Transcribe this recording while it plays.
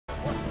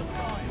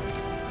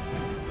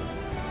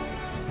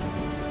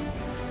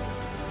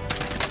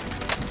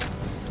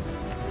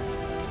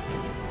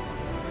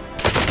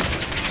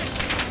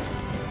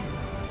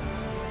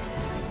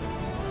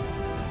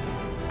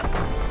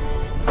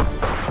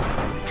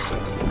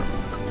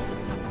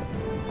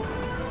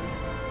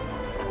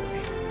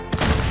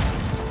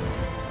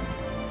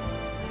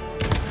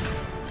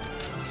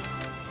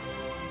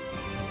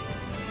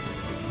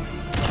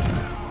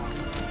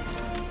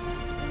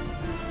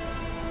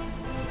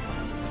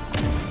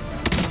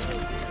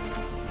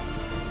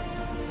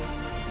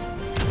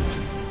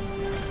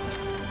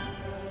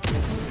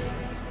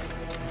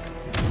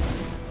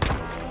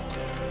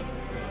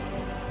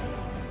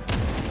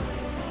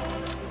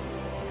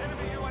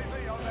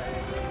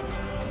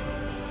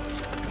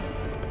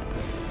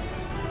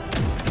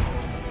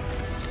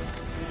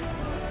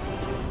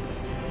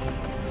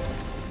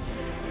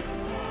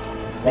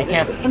They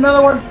can't.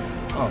 Another one.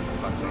 Oh, for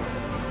fuck's sake!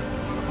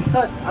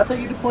 I thought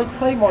you deployed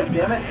Claymore.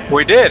 Damn it.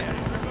 We did.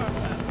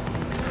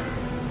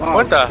 Wow,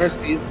 What the? First,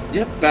 you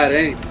have bad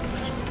aim.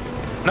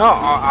 No,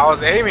 I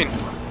was aiming.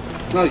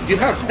 No, you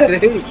have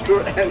bad aim.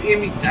 You're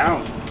aiming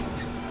down.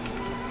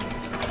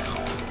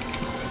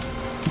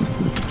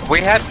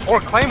 We had 4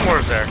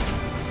 claymores there.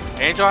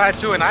 Angel had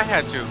 2 and I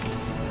had 2.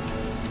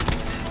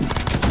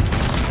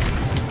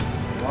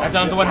 I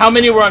downed one. How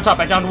many were on top?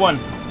 I downed one.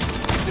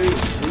 Dude, we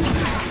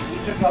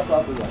took out the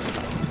other one.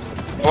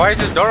 Why is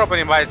this door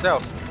opening by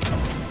itself?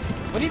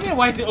 What do you mean?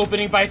 Why is it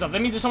opening by itself?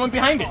 That means there's someone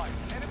behind it.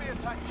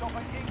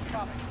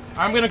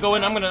 I'm gonna go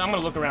in. I'm gonna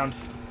look around.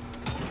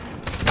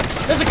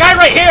 There's a guy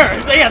right here.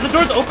 Yeah, the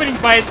door's opening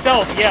by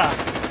itself. Yeah.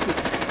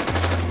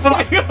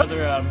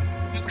 Other,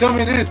 He's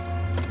coming in.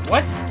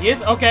 What? He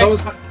is? Okay. All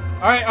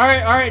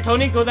right.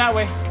 Tony, go that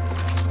way.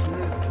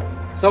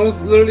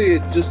 Someone's literally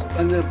just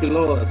under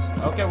below us.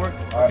 Okay, we're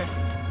okay. All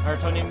right,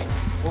 Tony.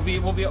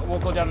 We'll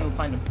go down and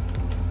find him.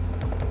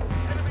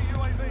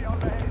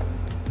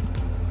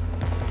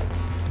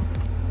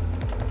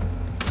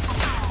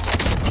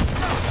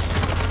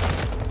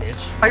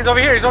 Bitch. He's over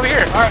here. He's over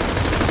here. All right.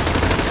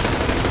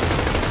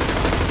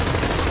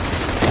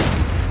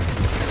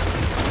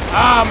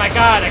 Oh my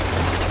God!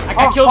 I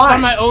got killed by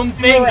my own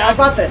thing. Wait, I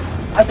got this.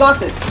 I got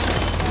this.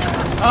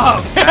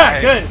 Oh,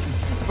 Nice. good.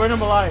 Burn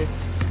him alive.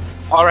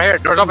 Oh, right here.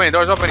 Door's opening.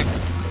 Door's opening.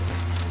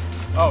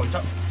 Oh,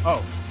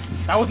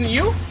 that wasn't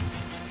you?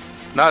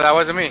 No, that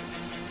wasn't me.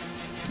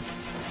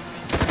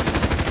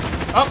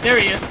 Oh, there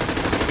he is.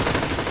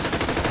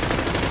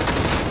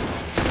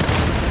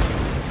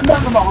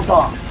 Another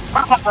Molotov.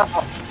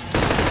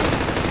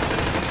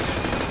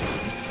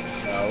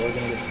 We're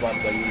gonna get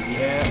swamped by you.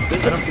 Yeah,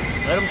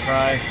 let him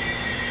try.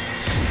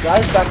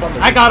 Guys back on the.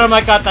 I got him.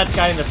 I got that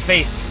guy in the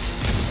face.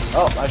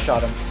 Oh, I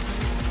shot him.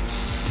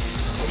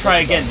 Try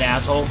again,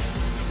 asshole.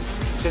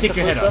 Stick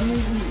your head up. For some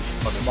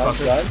reason, my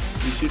gun,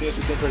 you shooting at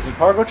the same person.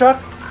 Cargo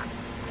truck?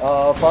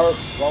 Far,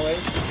 wrong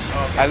range.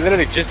 Okay. I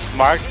literally just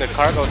marked the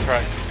cargo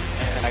truck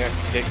and I got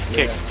kicked.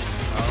 Yeah.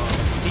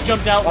 He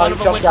jumped out. Oh, One he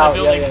of them went jumped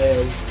to the out. building.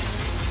 Yeah.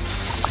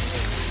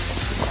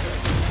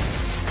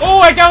 Oh,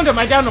 I downed him.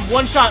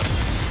 One shot.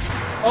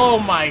 Oh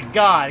my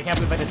God! I can't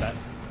believe I did that.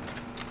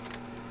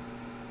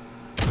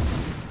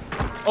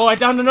 Oh, I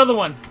downed another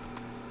one.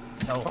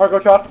 Hell. Cargo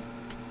truck.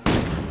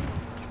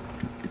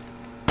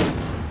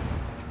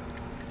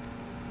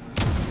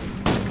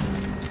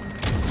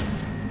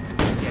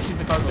 Yeah, shoot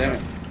the cargo. Damn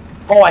it.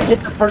 Oh, I hit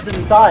the person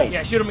inside.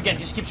 Yeah, shoot him again.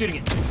 Just keep shooting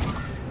it.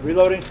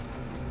 Reloading.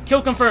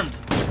 Kill confirmed.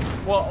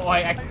 Well,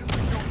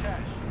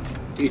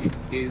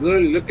 He's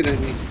literally looking at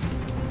me.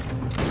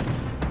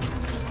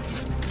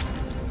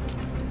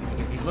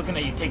 if he's looking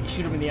at you,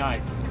 shoot him in the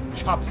eye.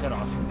 Chop his head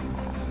off.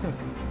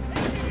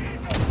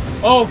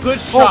 Oh, good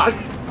shot.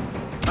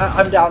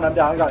 I'm down. I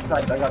got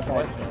sniped. What I the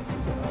fuck?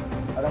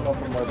 don't know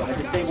from where, but I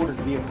disabled his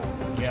vehicle.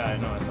 Yeah, I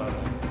know. I saw that.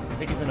 I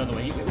think it's another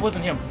way. It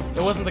wasn't him.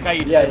 It wasn't the guy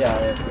you Yeah,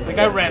 disabled. yeah. The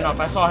guy ran off.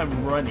 I saw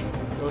him running.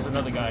 It was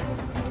another guy.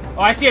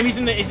 Oh, I see him. He's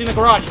in the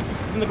garage.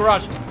 He's in the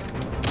garage.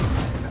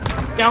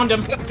 Downed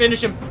him.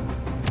 Finish him.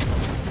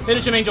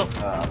 Finish him, Angel.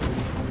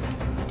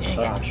 Dang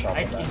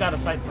it. He's out of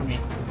sight for me.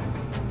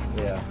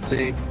 Yeah.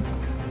 See.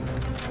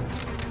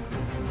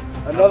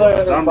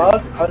 Another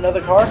bug?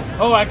 Another car?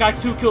 Oh, I got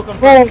 2 kill Boom!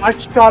 confirmed. I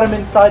shot him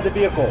inside the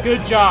vehicle.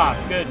 Good job.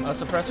 Good. A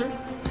suppressor?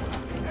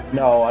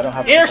 No, I don't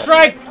have.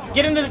 Airstrike!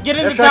 Get in the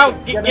tower.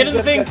 Get in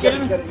the thing. Get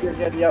in.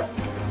 Yep.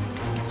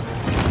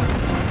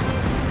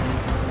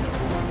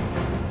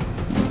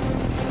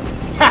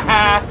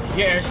 Haha!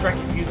 Your airstrike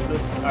is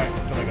useless. Alright,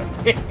 let's go back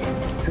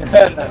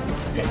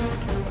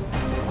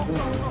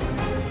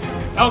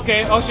up.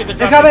 Okay, oh shit, they're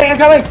dropping.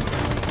 Incoming!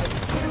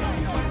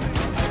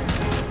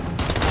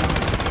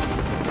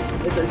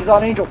 He's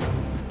on Angel.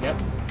 Yep.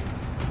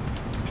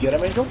 Get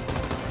him, Angel?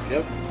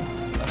 Yep.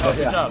 Oh,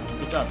 good job.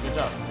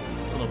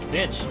 Little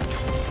bitch.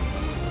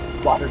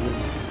 Splattered him.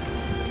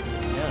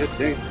 Yeah. Good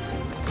thing.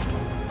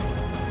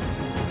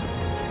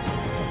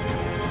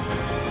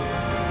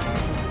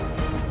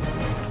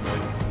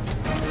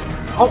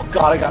 Oh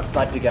god, I got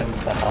sniped again.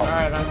 What the hell?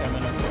 Alright, I'm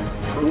coming.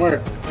 From where?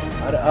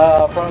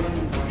 From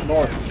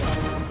north.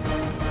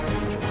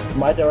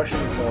 My direction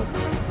is north.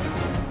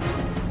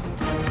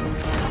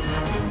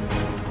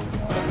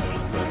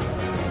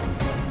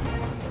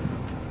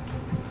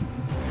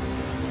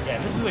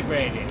 Yeah, this is a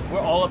great idea. If we're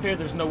all up here,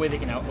 there's no way they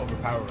can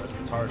overpower us.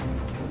 It's hard.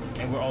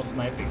 And we're all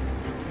sniping.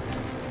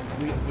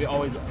 We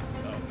always... Oh,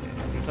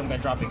 okay, I see some guy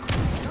dropping.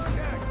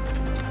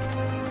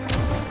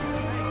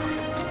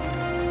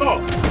 Oh!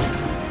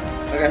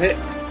 I got hit.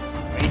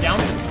 Are you down?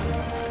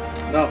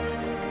 No.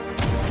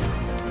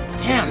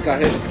 Damn! Just got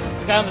hit.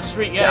 This guy on the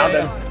street, yeah.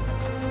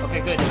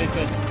 Okay, good.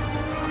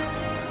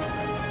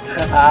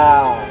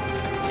 Ow.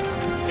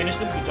 You finished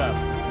him? Good job.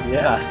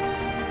 Yeah.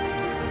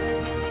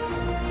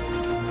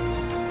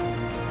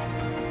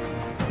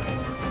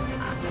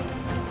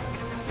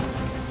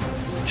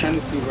 I'm trying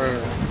to see where...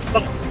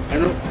 Oh! I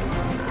know.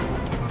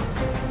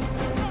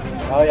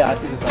 Oh yeah, I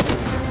see this.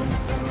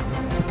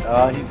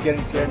 He's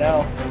getting scared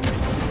now.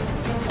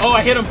 Oh,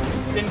 I hit him.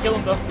 Didn't kill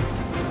him though.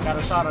 Got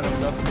a shot on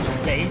him though.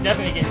 Yeah, he's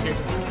definitely getting scared.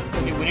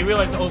 When he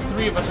realized all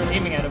three of us are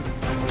aiming at him.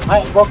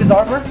 I broke his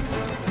armor.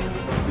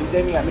 He's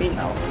aiming at me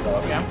now. So.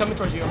 Okay, I'm coming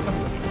towards you. I'm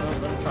coming towards you.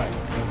 Let him try.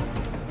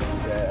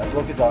 Yeah, I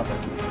broke his armor.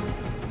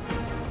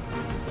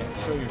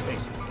 Yeah, show your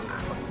face.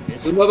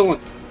 There's another one.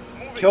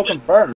 Kill confirmed.